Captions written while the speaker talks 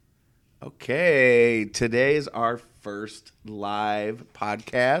Okay, today's our first live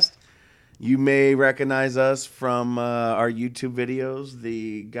podcast. You may recognize us from our YouTube videos,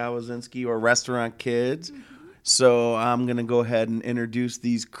 the Gawazinski or Restaurant Kids. So I'm going to go ahead and introduce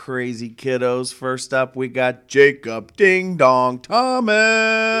these crazy kiddos. First up, we got Jacob Ding Dong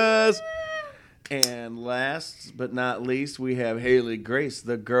Thomas. And last but not least, we have Haley Grace,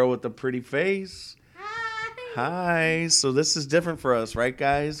 the girl with the pretty face. Hi. So this is different for us, right,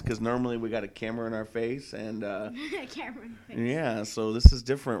 guys? Because normally we got a camera in our face, and camera in face. Yeah. So this is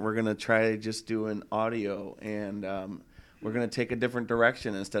different. We're gonna try just doing audio, and we're gonna take a different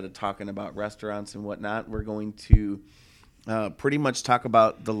direction instead of talking about restaurants and whatnot. We're going to pretty much talk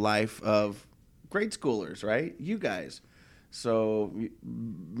about the life of grade schoolers, right? You guys. So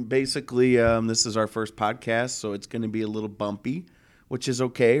basically, this is our first podcast, so it's going to be a little bumpy, which is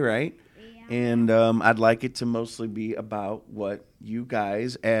okay, right? And I'd like it to mostly be about what you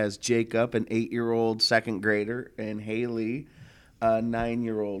guys, as Jacob, an 8-year-old second grader, and Haley, a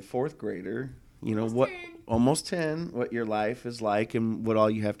 9-year-old fourth grader, almost 10, what your life is like and what all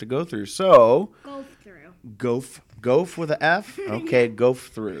you have to go through. So, go with a F? Okay, go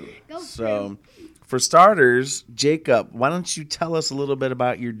through. So, for starters, Jacob, why don't you tell us a little bit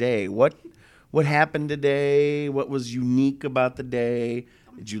about your day? What happened today? What was unique about the day?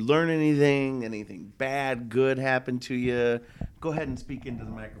 Did you learn anything? Anything bad, good happened to you? Go ahead and speak into the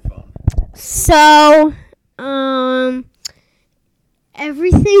microphone. So,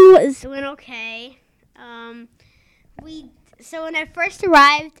 everything went okay. So when I first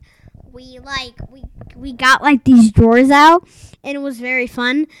arrived, we got like these drawers out, and it was very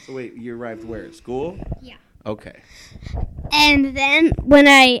fun. So wait, you arrived where? At school? Yeah. Okay. And then when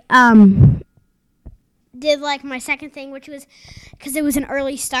I did like my second thing, which was because it was an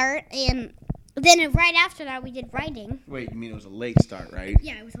early start, and then right after that we did writing. Wait, you mean it was a late start, right?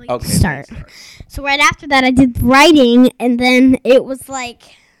 Yeah, it was a late start. So right after that I did writing, and then it was like.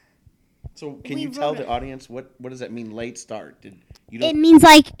 So can you tell the audience what does that mean, late start? It means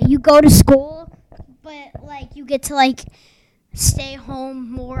like you go to school, but like you get to like stay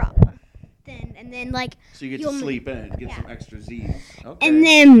home more and then like so you get to sleep in, get some extra Z's. Okay. And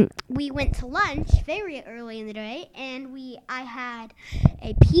then we went to lunch very early in the day, and I had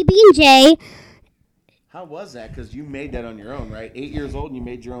a PB&J. How was that? Because you made that on your own, right? 8 years old and you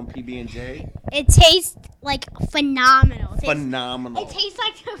made your own PB&J? It tastes like phenomenal. Phenomenal. It tastes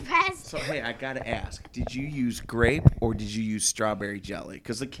like the best. So, hey, I got to ask, did you use grape or did you use strawberry jelly?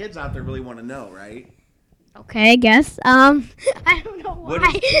 Because the kids out there really want to know, right? Okay, I guess. I don't know why.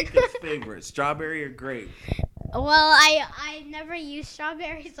 What is Jacob's favorite, strawberry or grape? Well, I never used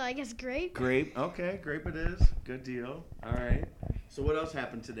strawberry, so I guess grape. Grape, okay, grape it is. Good deal. All right. So what else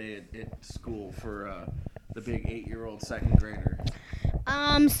happened today at school for the big 8-year-old second grader?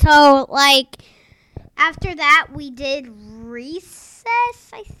 So like after that we did recess,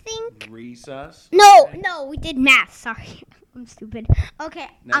 I think. Recess? No, we did math. Sorry, I'm stupid. Okay.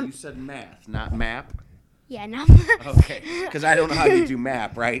 Now you said math, not map. Yeah, no. Okay, because I don't know how you do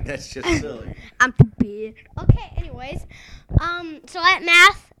map, right? That's just silly. I'm stupid. Okay, anyways. So at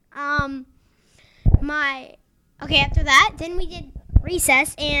math, after that, then we did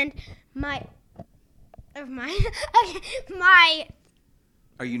recess, and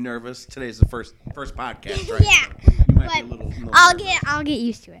Are you nervous? Today's the first podcast, right? Yeah. You might be a little I'll get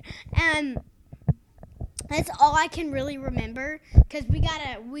used to it. That's all I can really remember, because we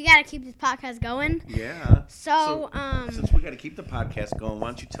gotta keep this podcast going. Yeah. So since we gotta keep the podcast going, why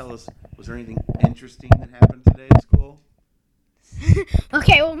don't you tell us, was there anything interesting that happened today at school?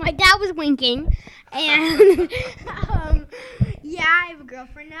 Okay, well, my dad was winking, and yeah, I have a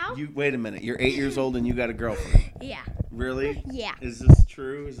girlfriend now. Wait a minute, you're 8 years old and you got a girlfriend? Yeah. Really? Yeah. Is this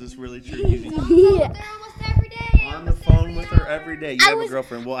true? Is this really true? Yeah. On the phone with her every day. You have a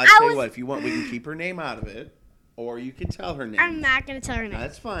girlfriend. Well, I tell you what, if you want, we can keep her name out of it, or you can tell her name. I'm not gonna tell her name.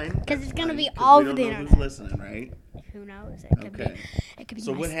 That's fine. Because it's gonna be all over the internet. Who's listening, right? Who knows? It could be.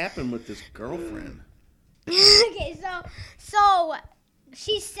 So what happened with this girlfriend? Okay, so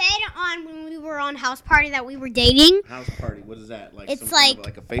she said when we were on house party that we were dating. House party, what is that? Like it's kind of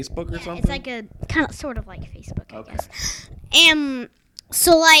like a Facebook or something? It's like a kind of sort of like Facebook, I guess.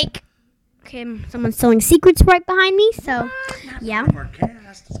 So like, okay, someone's selling secrets right behind me. So yeah. Our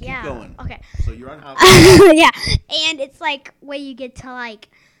cast. Let's keep going. Okay. So you're on house party. Yeah, and it's like where you get to like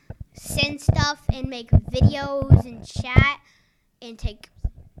send stuff and make videos and chat and take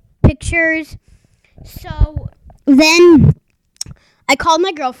pictures. So then I called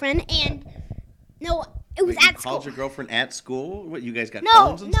my girlfriend, and no, it was at school. You called your girlfriend at school? What, you guys got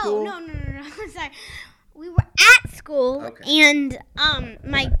phones in school? No. Sorry. We were at school, and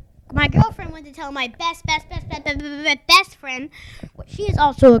my girlfriend wanted to tell my best friend. She is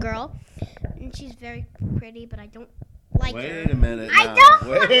also a girl, and she's very pretty, but I don't like her. Wait a minute. I now. don't.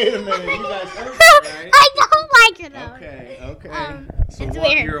 Wait a minute. You guys heard that, right? I don't like her though. Okay. So it's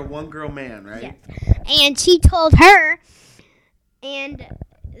weird. you're a one-girl man, right? Yes. And she told her, and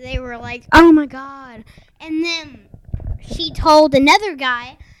they were like, "Oh my god!" And then she told another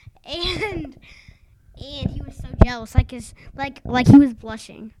guy, and he was so jealous, like he was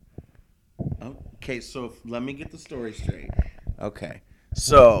blushing. Okay, so let me get the story straight. Okay,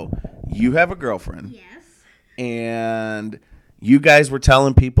 so you have a girlfriend. Yes. And you guys were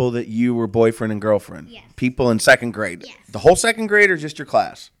telling people that you were boyfriend and girlfriend. Yes. People in second grade. Yes. The whole second grade or just your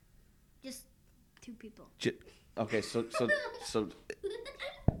class? Just 2 people. Okay, so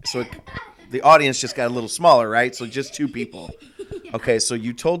the audience just got a little smaller, right? So just 2 people. Yeah. Okay, so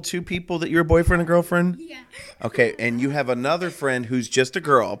you told 2 people that you're a boyfriend and girlfriend? Yeah. Okay, and you have another friend who's just a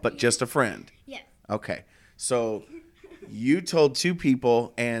girl, but just a friend. Yes. Okay, so you told 2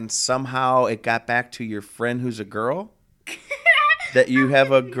 people, and somehow it got back to your friend who's a girl? That you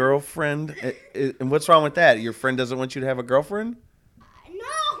have a girlfriend? And what's wrong with that? Your friend doesn't want you to have a girlfriend? No.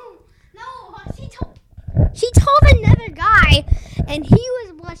 She told another guy, and he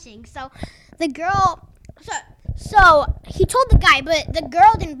was blushing. So the girl, so he told the guy, but the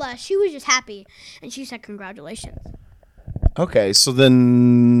girl didn't blush. She was just happy, and she said congratulations. Okay, so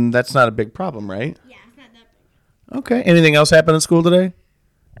then that's not a big problem, right? Yeah, it's not that big. Okay, anything else happen in school today?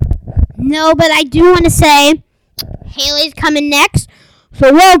 No, but I do want to say Haley's coming next.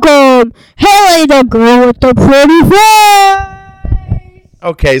 So welcome, Haley, the girl with the pretty face.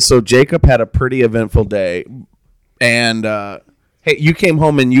 Okay, so Jacob had a pretty eventful day. And, hey, you came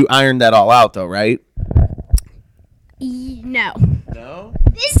home and you ironed that all out, though, right? No. No?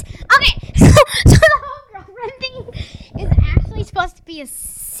 Okay, so the whole girlfriend thing is actually supposed to be a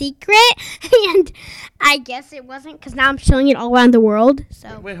secret, and I guess it wasn't, because now I'm showing it all around the world.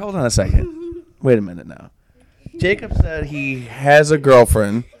 So Wait, hold on a second. Wait a minute now. Jacob said he has a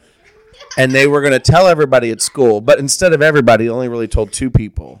girlfriend, and they were going to tell everybody at school, but instead of everybody, only really told 2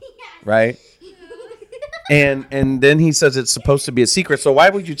 people, right? And then he says it's supposed to be a secret. So why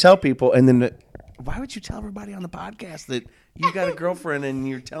would you tell people, and then why would you tell everybody on the podcast that you got a girlfriend and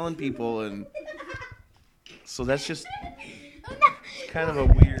you're telling people? And so that's just kind of a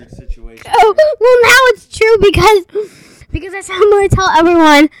weird situation. Oh, well, now it's true because I said I'm going to tell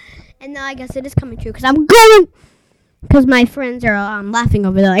everyone, and now I guess it is coming true because my friends are laughing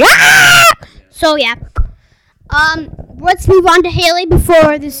over there like, ah! So, yeah. Let's move on to Haley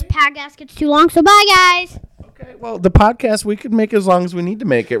before this podcast gets too long. So, bye, guys. Okay, well, the podcast we could make as long as we need to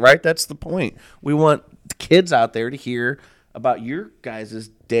make it, right? That's the point. We want kids out there to hear about your guys'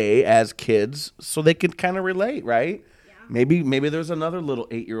 day as kids so they can kind of relate, right? Yeah. Maybe there's another little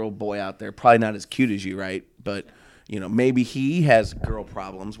 8-year-old boy out there, probably not as cute as you, right? But, maybe he has girl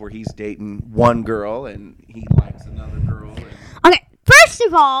problems where he's dating one girl and he likes another girl. Okay, first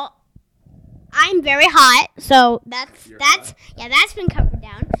of all, I'm very hot, so that's been covered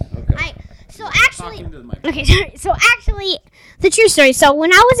down. Okay. Okay, sorry. So actually, the true story. So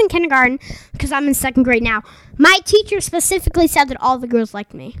when I was in kindergarten, because I'm in second grade now, my teacher specifically said that all the girls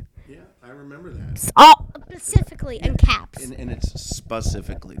liked me. Yeah, I remember that. All specifically in caps. And it's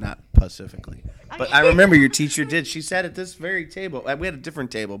specifically, not pacifically. Okay. But I remember your teacher did. She sat at this very table. We had a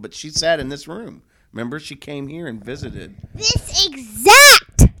different table, but she sat in this room. Remember, she came here and visited. This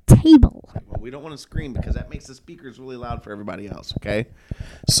exact table. Well, we don't want to scream because that makes the speakers really loud for everybody else, okay?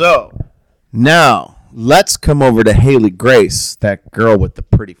 So, now, let's come over to Haley Grace, that girl with the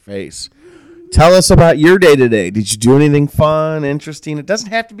pretty face. Tell us about your day today. Did you do anything fun, interesting? It doesn't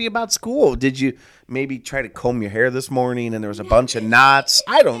have to be about school. Did you maybe try to comb your hair this morning and there was a bunch of knots?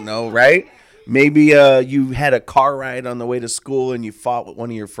 I don't know, right? Maybe you had a car ride on the way to school and you fought with one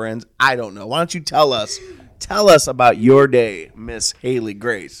of your friends. I don't know. Why don't you tell us about your day, Miss Haley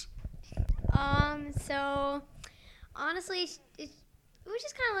Grace? So honestly, it was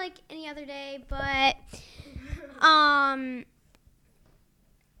just kind of like any other day, but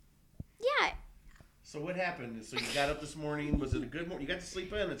yeah. So what happened? So you got up this morning. Was it a good morning? You got to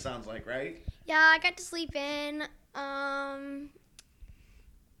sleep in, it sounds like, right? Yeah, I got to sleep in. And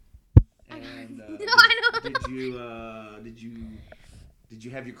no, I don't. Did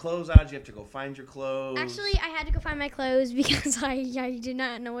you have your clothes on? Did you have to go find your clothes? Actually, I had to go find my clothes because I did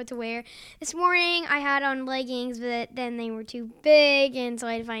not know what to wear. This morning, I had on leggings, but then they were too big, and so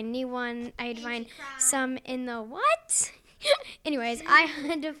I had to find a new one. I had to find some in the what? Anyways, I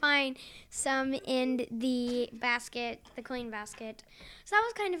had to find some in the basket, the clean basket. So that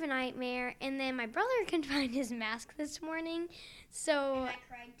was kind of a nightmare. And then my brother couldn't find his mask this morning. So I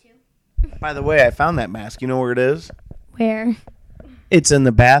cried too. By the way, I found that mask. You know where it is? Where? It's in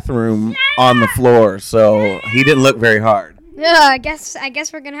the bathroom on the floor, so he didn't look very hard. I guess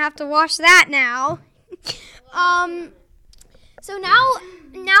we're gonna have to wash that now. So now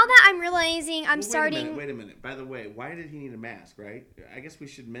that I'm realizing I'm starting. Wait a minute. By the way, why did he need a mask, right? I guess we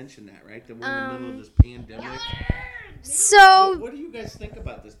should mention that, right? That we're in the middle of this pandemic. So What do you guys think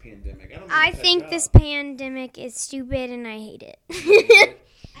about this pandemic? I think this pandemic is stupid and I hate it.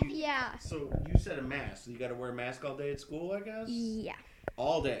 Yeah. So you said a mask. So you got to wear a mask all day at school, I guess? Yeah.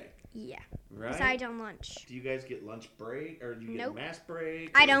 All day? Yeah. Right? Besides on lunch. Do you guys get lunch break? Or do you Nope. get mask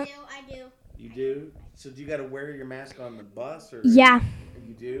break? I don't. I do. You do? So do you got to wear your mask on the bus? Or Yeah.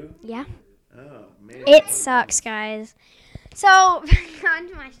 You do? Yeah. Oh, man. It sucks, guys. So, on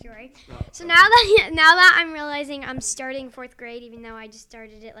to my story. So now that I'm realizing I'm starting 4th grade, even though I just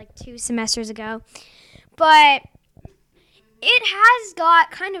started it like 2 semesters ago, but it has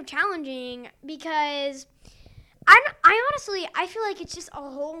got kind of challenging because I honestly, I feel like it's just a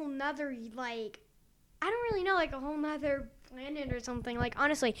whole nother, like, I don't really know, like a whole nother planet or something. Like,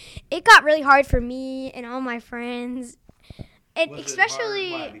 honestly, it got really hard for me and all my friends. And Was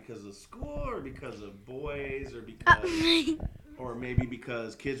especially it hard? Why? Because of school or because of boys or because or maybe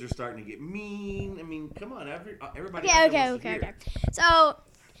because kids are starting to get mean. I mean, come on, everybody. Okay. So,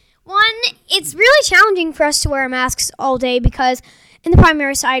 one, it's really challenging for us to wear masks all day because in the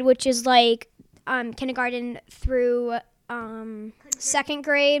primary side, which is like kindergarten through 2nd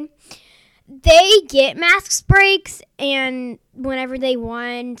grade, they get mask breaks and whenever they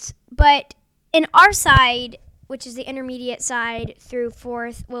want. But in our side, which is the intermediate side through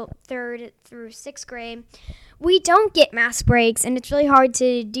 3rd through 6th grade, we don't get mask breaks, and it's really hard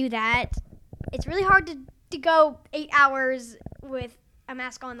to do that. It's really hard to go 8 hours with a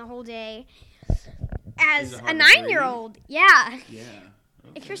mask on the whole day. As a 9-year-old, yeah. Yeah.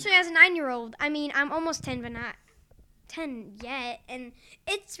 Okay. Especially as a 9-year-old. I mean, I'm almost 10, but not 10 yet, and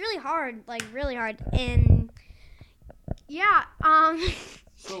it's really hard, like really hard. And yeah,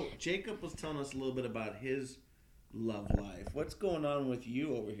 So Jacob was telling us a little bit about his love life. What's going on with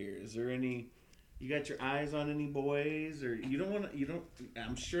you over here? Is there any? You got your eyes on any boys, or you don't want to? You don't.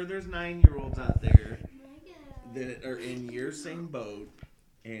 I'm sure there's 9-year-olds out there that are in your same boat,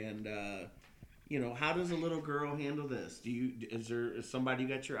 and how does a little girl handle this? Is somebody you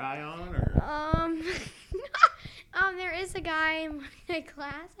got your eye on, or? There is a guy in my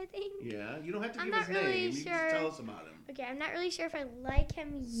class, I think. Yeah, you don't have to I'm give not his really name. You sure. can just tell us about him. Okay, I'm not really sure if I like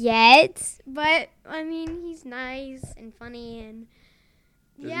him yet, but I mean, he's nice and funny and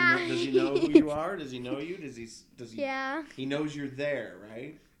yeah. Does he know who you are? Does he know you? Does he? Yeah. He knows you're there,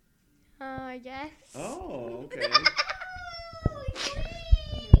 right? I guess. Oh, okay.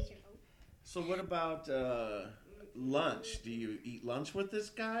 So what about lunch? Do you eat lunch with this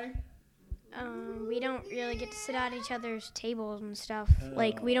guy? We don't really get to sit at each other's tables and stuff.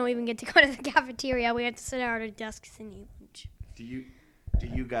 Like, we don't even get to go to the cafeteria. We have to sit at our desks and eat lunch. Do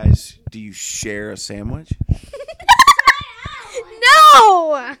you share a sandwich?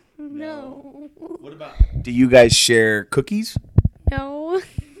 No. What about? Do you guys share cookies? No.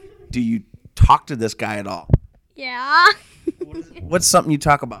 Do you talk to this guy at all? Yeah. What's something you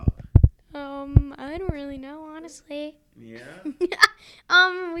talk about? I don't really know, honestly. Yeah.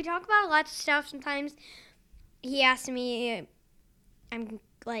 We talk about a lot of stuff. Sometimes he asks me, I'm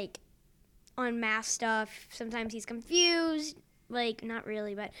like on math stuff. Sometimes he's confused. Like, not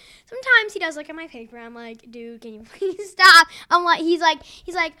really, but sometimes he does look at my paper. I'm like, dude, can you please stop? He's like,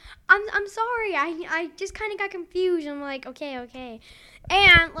 I'm sorry. I just kind of got confused. I'm like, okay.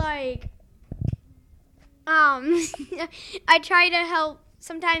 And like, I try to help.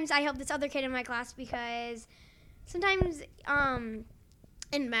 Sometimes I help this other kid in my class because sometimes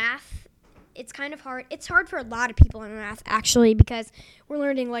in math, it's kind of hard. It's hard for a lot of people in math, actually, because we're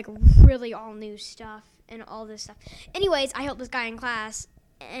learning, like, really all new stuff and all this stuff. Anyways, I help this guy in class,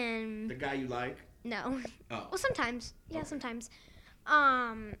 and... The guy you like? No. Oh. Well, sometimes. Yeah, okay. Sometimes.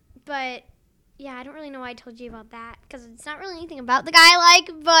 But, yeah, I don't really know why I told you about that, because it's not really anything about the guy I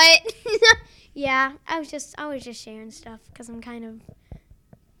like, but, yeah, I was just sharing stuff, because I'm kind of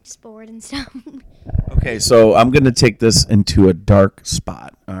just bored and stuff. Okay, so I'm going to take this into a dark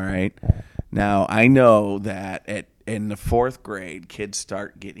spot, all right? Now, I know that in the 4th grade, kids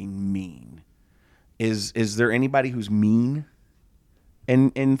start getting mean. Is there anybody who's mean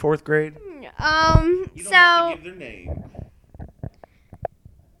in 4th grade? You don't have to give their name.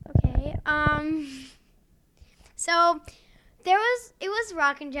 Okay. So it was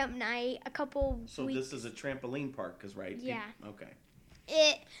rock and jump night a couple weeks. So this is a trampoline park, right? Yeah. Okay.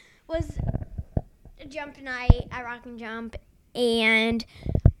 It was a jump night at Rock and Jump, and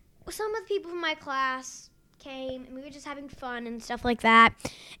some of the people from my class came, and we were just having fun and stuff like that,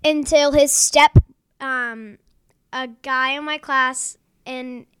 until a guy in my class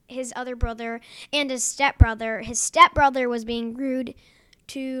and his other brother and his stepbrother was being rude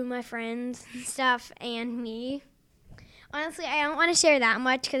to my friends and stuff and me. Honestly, I don't want to share that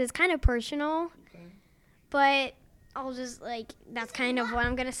much because it's kind of personal, but I'll just, that's kind of what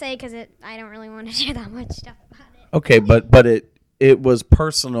I'm going to say because I don't really want to share that much stuff about it. Okay, but it was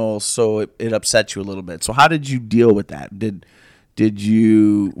personal, so it upset you a little bit. So how did you deal with that? Did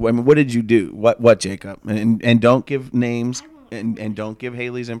you? I mean, what did you do? What, Jacob? And don't give names and don't give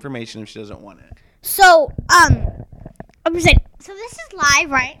Haley's information if she doesn't want it. So I'm just saying. So this is live,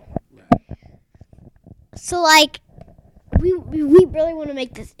 right? So we really want to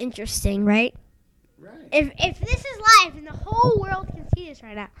make this interesting, right? Right. If this is live and the whole world can see this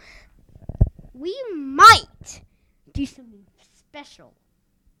right now, we might do something special.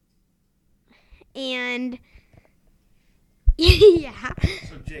 And yeah.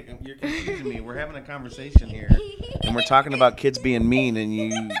 So Jacob, you're confusing me. We're having a conversation here, and we're talking about kids being mean, and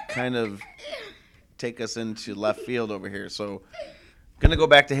you kind of take us into left field over here. So, gonna go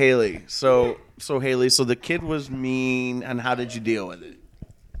back to Haley. So Haley, so the kid was mean, and how did you deal with it?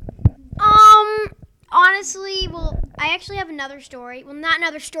 Honestly, well, I actually have another story. Well, not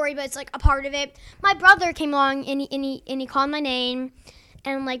another story, but it's a part of it. My brother came along and he called my name,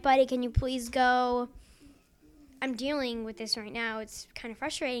 and I'm like, buddy, can you please go? I'm dealing with this right now. It's kind of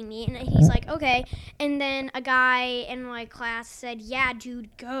frustrating me. And he's like, okay. And then a guy in my class said, yeah, dude,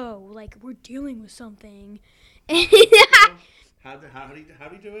 go. We're dealing with something. How did he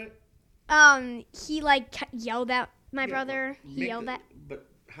do it? He yelled at my brother. He yelled at. But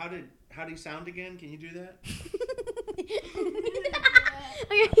how did he sound again? Can you do that?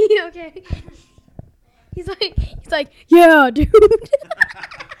 Okay. He's like, yeah, dude.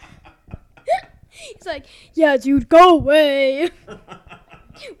 He's like, yeah, dude, go away.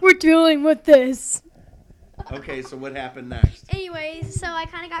 We're dealing with this. Okay, so what happened next? Anyways, so I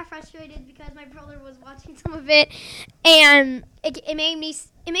kind of got frustrated because my brother was watching some of it, and it made me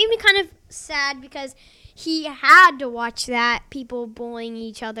kind of sad because he had to watch that, people bullying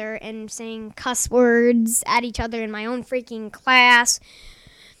each other and saying cuss words at each other in my own freaking class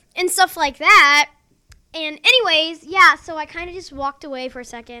and stuff like that. And anyways, yeah, so I kind of just walked away for a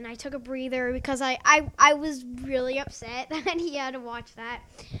second. I took a breather because I was really upset that he had to watch that.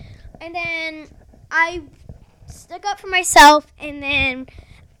 And then I stuck up for myself, and then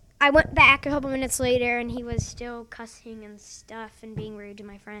I went back a couple minutes later, and he was still cussing and stuff and being rude to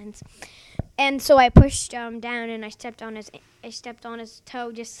my friends. And so I pushed him down, and I stepped on his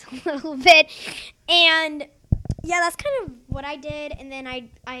toe just a little bit. And yeah, that's kind of what I did. And then I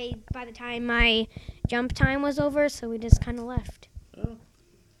by the time my jump time was over, so we just kind of left. Oh.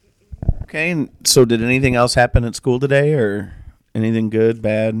 Okay, and so did anything else happen at school today, or anything good,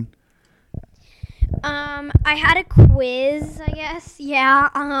 bad? I had a quiz, I guess. Yeah.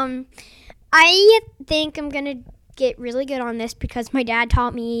 I think I'm gonna get really good on this because my dad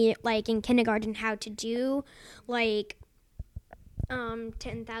taught me in kindergarten how to do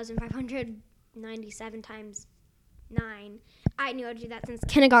 10,597 times 9. I knew how to do that since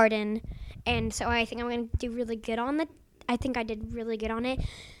kindergarten, and so I think I'm going to do really good on it. I think I did really good on it.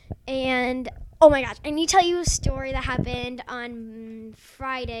 And oh my gosh, I need to tell you a story that happened on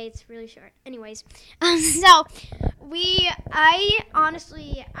Friday. It's really short. Anyways, so I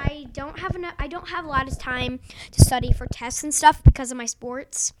don't have a lot of time to study for tests and stuff because of my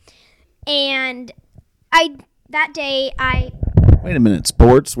sports. And that day Wait a minute,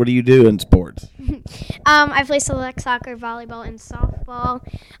 sports? What do you do in sports? I play select soccer, volleyball, and softball.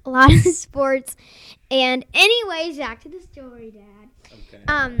 A lot of sports. And anyways, back to the story, Dad.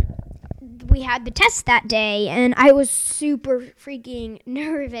 Okay. We had the test that day, and I was super freaking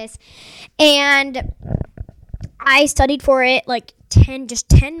nervous. And I studied for it 10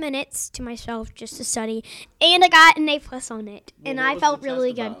 minutes to myself just to study, and I got an A+ on it. Well, and what I was felt the test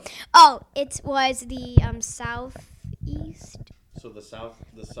really good. about? Oh, it was the southeast. So the southern,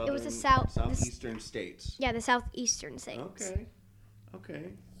 It was the southeastern states. Yeah, the southeastern states.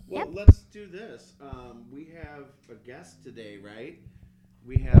 Okay. Well, Yep. let's do this. We have a guest today, right?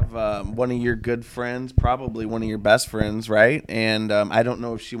 We have one of your good friends, probably one of your best friends, right? And I don't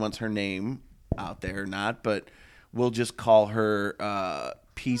know if she wants her name out there or not, but we'll just call her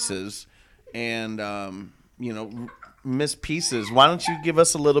Pieces. And, Miss Pieces, why don't you give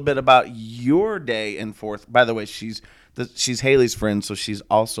us a little bit about your day in fourth? By the way, she's Haley's friend, so she's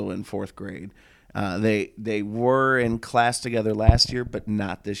also in fourth grade. They were in class together last year, but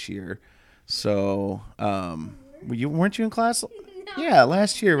not this year. So, weren't you in class? No. Yeah,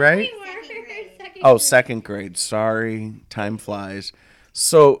 last year, right? Oh, second grade. Sorry, time flies.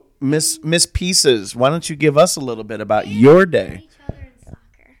 So, Miss Pieces, why don't you give us a little bit about your day? Each other in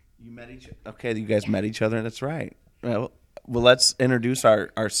soccer. You met each. Okay, you guys met each other. That's right. Well, let's introduce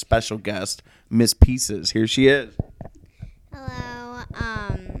our special guest, Miss Pieces. Here she is. Hello.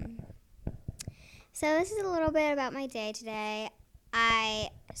 So this is a little bit about my day today.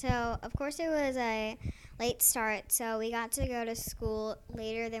 So of course it was a late start, so we got to go to school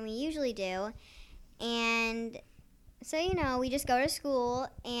later than we usually do. And so, we just go to school,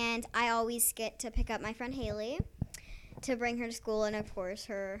 and I always get to pick up my friend Haley to bring her to school, and of course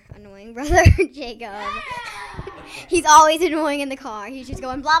her annoying brother Jacob. He's always annoying in the car. He's just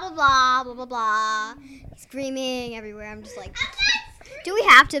going blah blah blah blah blah blah, screaming everywhere. I'm just like, do we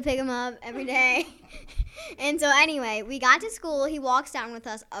have to pick him up every day? And so anyway, we got to school. He walks down with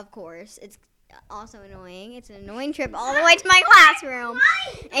us, of course. It's also annoying. It's an annoying trip all the way to my classroom.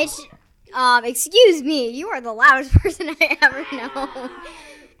 It's excuse me, you are the loudest person I ever known.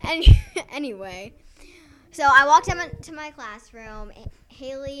 And anyway, so I walked up to my classroom.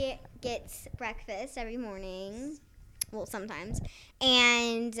 Haley gets breakfast every morning. Well, sometimes.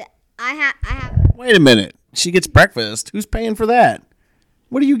 And I have. Wait a minute. She gets breakfast. Who's paying for that?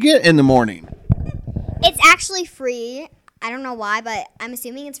 What do you get in the morning? It's actually free. I don't know why, but I'm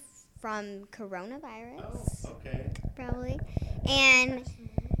assuming it's from coronavirus. Oh, okay. Probably. And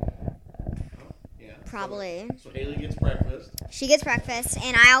Yeah. probably. So Haley gets breakfast. She gets breakfast,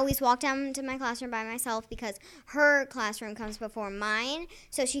 and I always walk down to my classroom by myself because her classroom comes before mine,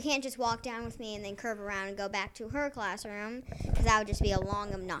 so she can't just walk down with me and then curve around and go back to her classroom, because that would just be a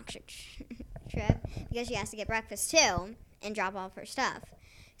long, obnoxious trip, because she has to get breakfast too and drop off her stuff.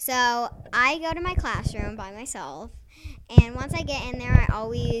 So I go to my classroom by myself, and once I get in there, I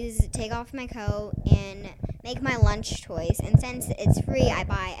always take off my coat and make my lunch choice, and since it's free, I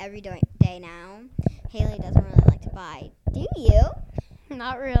buy every day now. Haley doesn't really like to buy. Do you?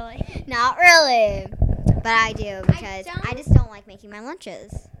 Not really. Not really. But I do because I just don't like making my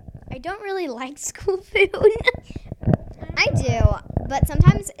lunches. I don't really like school food. I do. But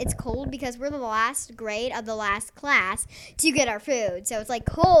sometimes it's cold because we're the last grade of the last class to get our food. So it's like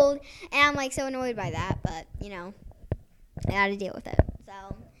cold and I'm like so annoyed by that. But, I got to deal with it.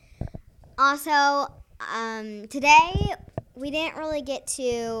 So also, today we didn't really get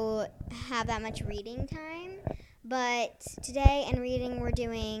to have that much reading time. But today in reading we're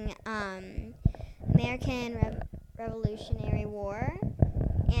doing American Revolutionary War,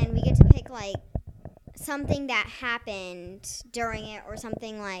 and we get to pick something that happened during it or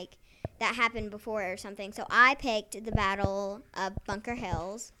something that happened before or something. So I picked the Battle of Bunker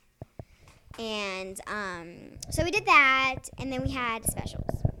Hills, and so we did that, and then we had specials.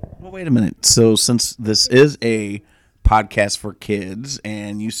 Well, wait a minute. So since this is a podcast for kids,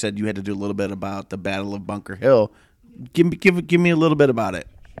 and you said you had to do a little bit about the Battle of Bunker Hill, give me a little bit about it.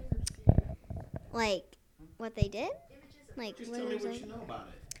 Like what they did? Just tell me what you know about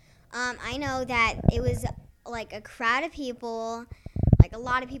it. I know that it was like a crowd of people, like a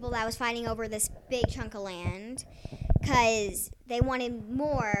lot of people that was fighting over this big chunk of land because they wanted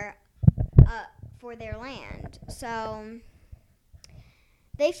more for their land. So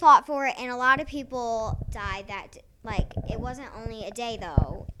they fought for it, and a lot of people died. That it wasn't only a day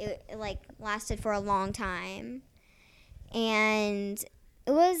though. It lasted for a long time, and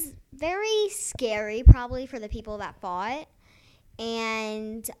it was very scary probably for the people that fought.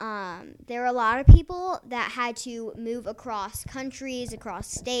 And there were a lot of people that had to move across countries, across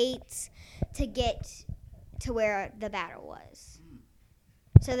states to get to where the battle was.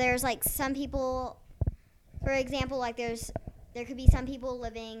 So there's some people, for example, there could be some people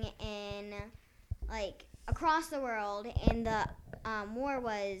living in across the world, and the war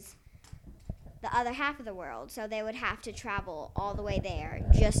was the other half of the world. So they would have to travel all the way there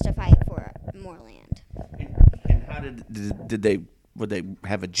just to fight for more land. And how did they would they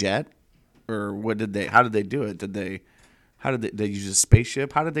have a jet, or how did they do it? Did they use a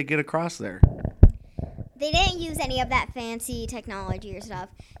spaceship? How did they get across there? They didn't use any of that fancy technology or stuff.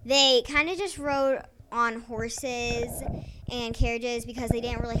 They kind of just rode on horses and carriages because they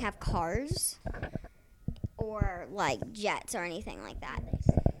didn't really have cars or jets or anything like that.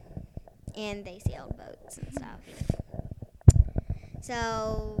 And they sailed boats and stuff.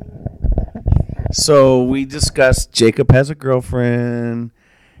 So we discussed Jacob has a girlfriend.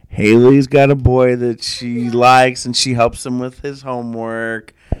 Haley's got a boy that she likes, and she helps him with his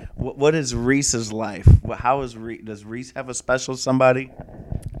homework. What is Reese's life? How is does Reese have a special somebody?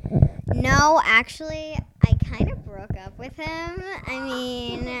 No, actually, I kind of broke up with him. I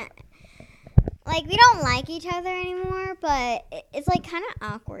mean, like, we don't like each other anymore, but it's, like, kind of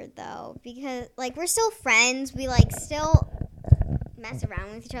awkward, though, because, like, we're still friends. We, like, still mess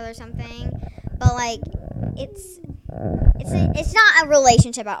around with each other or something, but, like, it's not a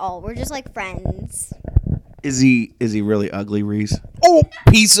relationship at all. We're just, like, friends. Is he really ugly, Reese? Oh,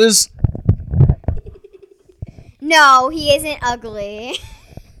 pieces. No, he isn't ugly.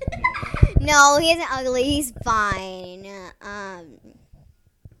 No, he isn't ugly. He's fine.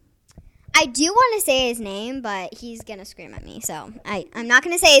 I do want to say his name, but he's going to scream at me. So I'm not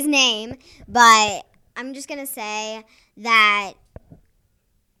going to say his name, but I'm just going to say that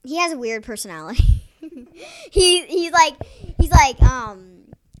he has a weird personality. he's like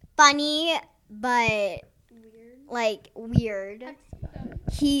funny, but weird.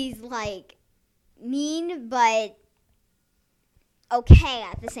 He's like mean, but okay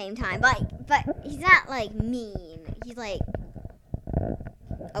at the same time. But he's not like mean. He's like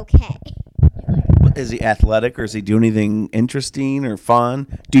okay. Is he athletic, or does he do anything interesting or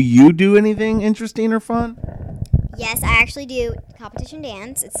fun? Do you do anything interesting or fun? Yes, I actually do competition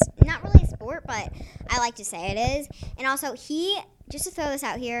dance. It's not really a sport, but I like to say it is. And also, just to throw this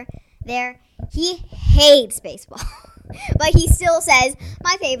out here, he hates baseball. But he still says,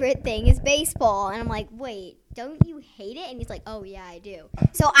 my favorite thing is baseball. And I'm like, wait, don't you hate it? And he's like, oh, yeah, I do.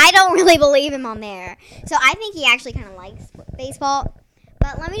 So I don't really believe him on there. So I think he actually kind of likes baseball.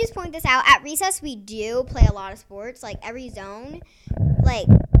 But let me just point this out. At recess, we do play a lot of sports. Like, every zone, like,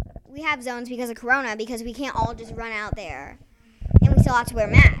 we have zones because of Corona, because we can't all just run out there. And we still have to wear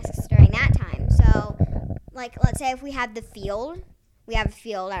masks during that time. So, like, let's say if we had the field, we have a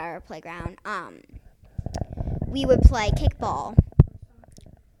field at our playground, we would play kickball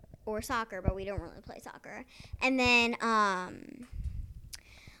or soccer, but we don't really play soccer. And then,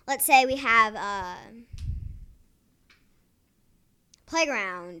 let's say we have a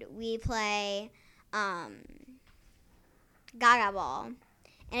playground, we play Gaga Ball.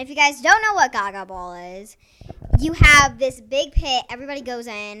 And if you guys don't know what Gaga Ball is, you have this big pit, everybody goes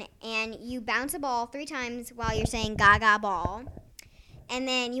in, and you bounce a ball 3 times while you're saying Gaga Ball. And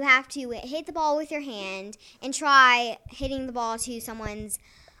then you have to hit the ball with your hand and try hitting the ball to someone's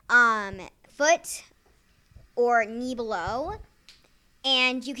foot or knee below.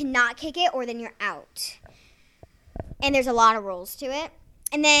 And you cannot kick it, or then you're out. And there's a lot of rules to it.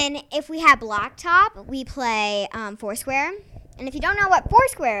 And then if we have blacktop, we play Foursquare. And if you don't know what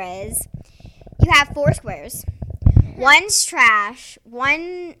Foursquare is, you have 4 squares. One's trash,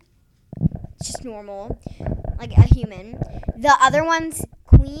 one just normal, like a human. The other one's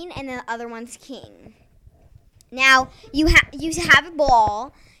queen, and the other one's king. Now, you have a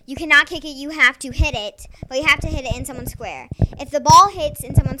ball. You cannot kick it. You have to hit it, but you have to hit it in someone's square. If the ball hits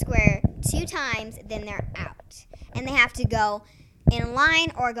in someone's square 2 times, then they're out. And they have to go in a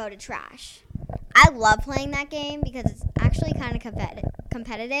line or go to trash. I love playing that game because it's actually kind of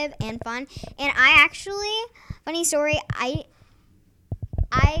competitive and fun. And I actually, funny story, I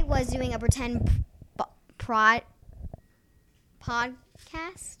was doing a pretend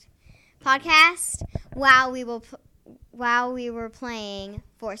podcast while we were playing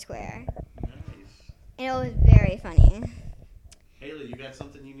Foursquare. Nice. And it was very funny. Haley, you got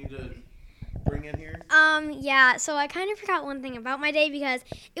something you need to bring in here? Yeah, so I kind of forgot one thing about my day because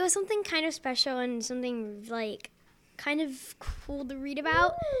it was something kind of special and something, like, kind of cool to read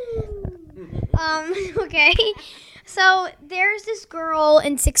about. Okay. So there's this girl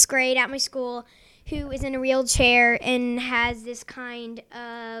in 6th grade at my school who is in a wheelchair and has this kind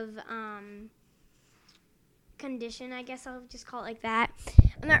of condition, I guess I'll just call it like that.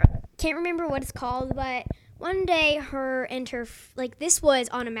 Can't remember what it's called, but one day this was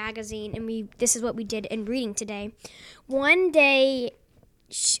on a magazine, and this is what we did in reading today. One day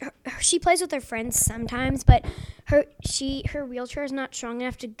she plays with her friends sometimes, but her wheelchair is not strong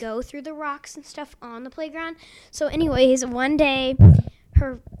enough to go through the rocks and stuff on the playground. So anyways, one day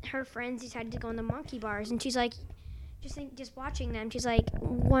her friends decided to go on the monkey bars, and she's like, just watching them, she's like,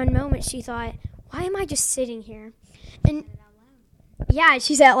 one moment she thought, why am I just sitting here? And yeah,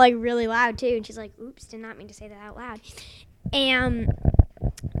 she said it like really loud too, and she's like, oops, did not mean to say that out loud. And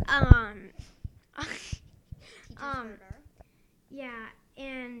yeah,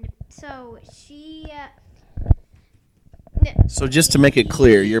 and so she So just to make it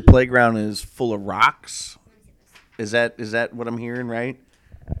clear, your playground is full of rocks? Is that what I'm hearing, right?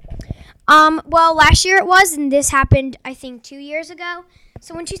 Well, last year it was, and this happened, I think, 2 years ago.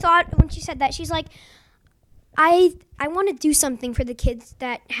 So when she said that, she's like, I want to do something for the kids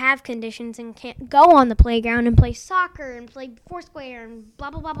that have conditions and can't go on the playground and play soccer and play Foursquare and blah,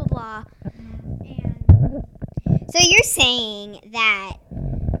 blah, blah, blah, blah. And So you're saying that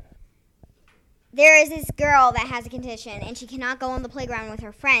there is this girl that has a condition, and she cannot go on the playground with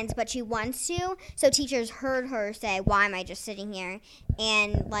her friends, but she wants to. So teachers heard her say, "Why am I just sitting here?"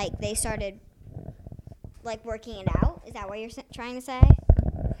 And like they started like working it out. Is that what you're trying to say?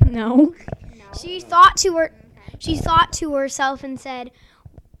 No. No. She thought to herself and said,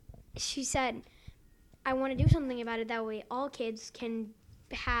 I want to do something about it. That way all kids can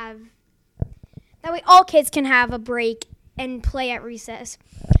have a break and play at recess.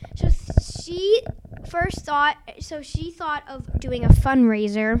 So she thought of doing a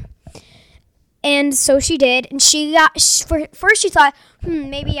fundraiser. And so she did. And she thought,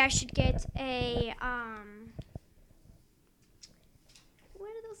 maybe I should get a what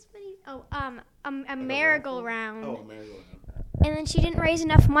are those funny? A merry-go-round. Oh, merry-go-round. And then she didn't raise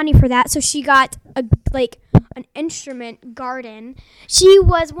enough money for that, so she got an instrument garden. She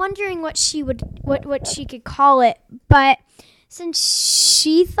was wondering what she could call it, but since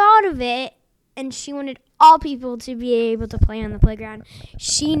she thought of it and she wanted all people to be able to play on the playground,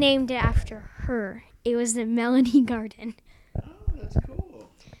 she named it after her. It was the Melody Garden. Oh, that's cool.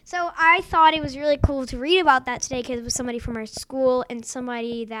 So I thought it was really cool to read about that today because it was somebody from our school and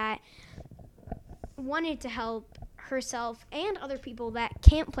somebody that wanted to help herself and other people that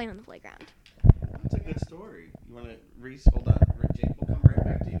can't play on the playground. That's a good story. You want to, Reese? Hold on. Jake, we'll come right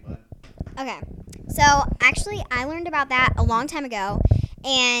back to you, bud. Okay. So actually, I learned about that a long time ago,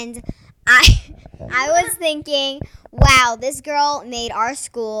 and I was thinking, wow, this girl made our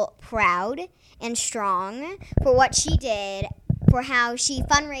school proud and strong for what she did, for how she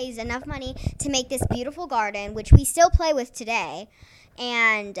fundraised enough money to make this beautiful garden, which we still play with today.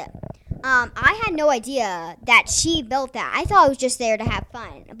 And I had no idea that she built that. I thought it was just there to have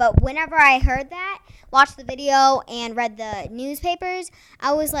fun. But whenever I heard that, watched the video, and read the newspapers,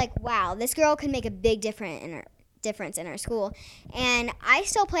 I was like, wow, this girl could make a big difference in her school. And I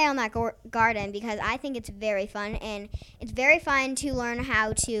still play on that garden because I think it's very fun. And it's very fun to learn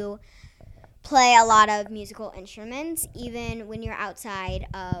how to play a lot of musical instruments, even when you're outside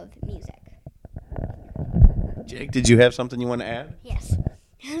of music. Jake, did you have something you want to add? Yes.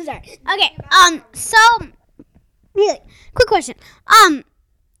 I'm sorry. Okay. So, really, quick question.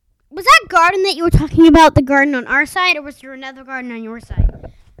 Was that garden that you were talking about the garden on our side, or was there another garden on your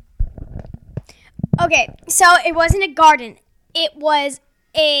side? Okay, so it wasn't a garden. It was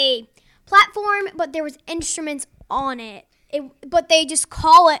a platform, but there was instruments on it. But they just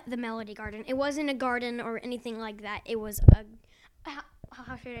call it the Melody Garden. It wasn't a garden or anything like that. It was a...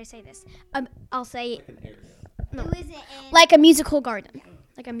 How should I say this? I'll say... Like an area. No. Who is it in? Like a musical garden.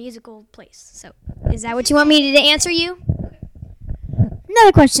 Like a musical place. So, is that what you want me to answer you?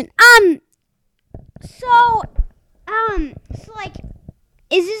 Another question. So like,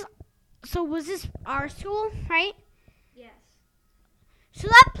 was this our school, right? Yes. So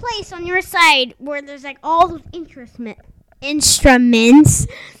that place on your side where there's like all those instruments,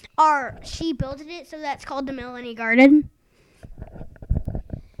 she built it, so that's called the Melody Garden.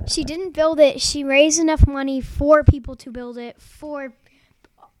 She didn't build it. She raised enough money for people to build it for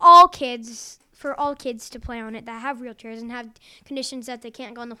all kids to play on it that have wheelchairs and have conditions that they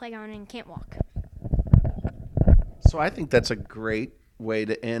can't go on the playground and can't walk. So I think that's a great way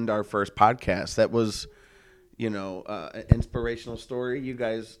to end our first podcast. That was, an inspirational story. You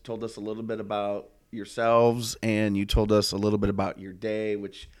guys told us a little bit about yourselves, and you told us a little bit about your day,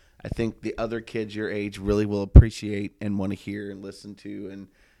 which I think the other kids your age really will appreciate and want to hear and listen to and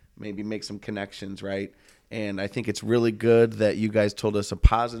maybe make some connections, right? And I think it's really good that you guys told us a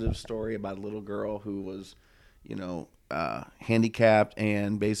positive story about a little girl who was, handicapped,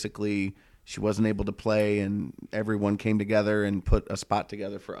 and basically she wasn't able to play, and everyone came together and put a spot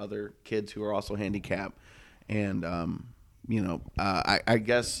together for other kids who are also handicapped. And, I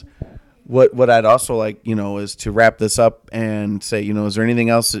guess what I'd also like, is to wrap this up and say, is there anything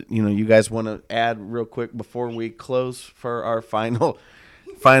else that, you guys want to add real quick before we close for our final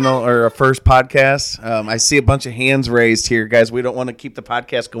or our first podcast? I see a bunch of hands raised here, guys. We don't want to keep the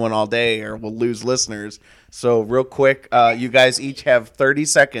podcast going all day or we'll lose listeners. So real quick, you guys each have 30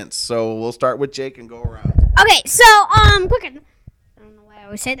 seconds. So we'll start with Jake and go around. Okay, so quick. I don't know why I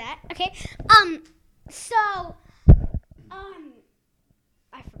always say that. Okay, so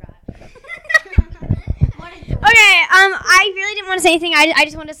I forgot. Okay, I really didn't want to say anything. I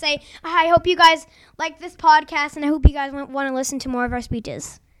just want to say I hope you guys like this podcast, and I hope you guys want to listen to more of our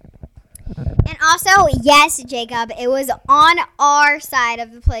speeches. And also, yes, Jacob, it was on our side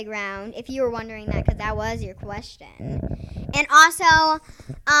of the playground, if you were wondering that, because that was your question. And also,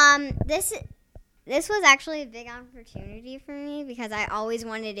 this was actually a big opportunity for me, because I always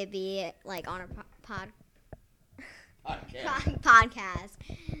wanted to be, like, on a podcast.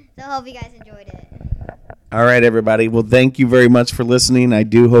 So I hope you guys enjoyed it. All right, everybody. Well, thank you very much for listening. I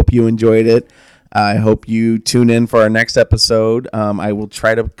do hope you enjoyed it. I hope you tune in for our next episode. I will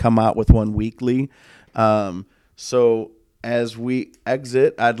try to come out with one weekly. So as we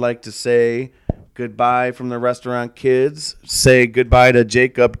exit, I'd like to say goodbye from the restaurant kids. Say goodbye to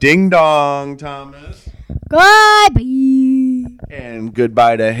Jacob Ding Dong Thomas. Goodbye. And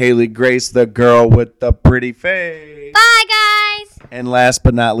goodbye to Haley Grace, the girl with the pretty face. Bye, guys. And last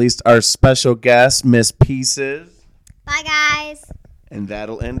but not least, our special guest, Miss Pieces. Bye, guys. And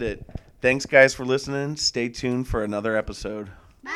that'll end it. Thanks, guys, for listening. Stay tuned for another episode.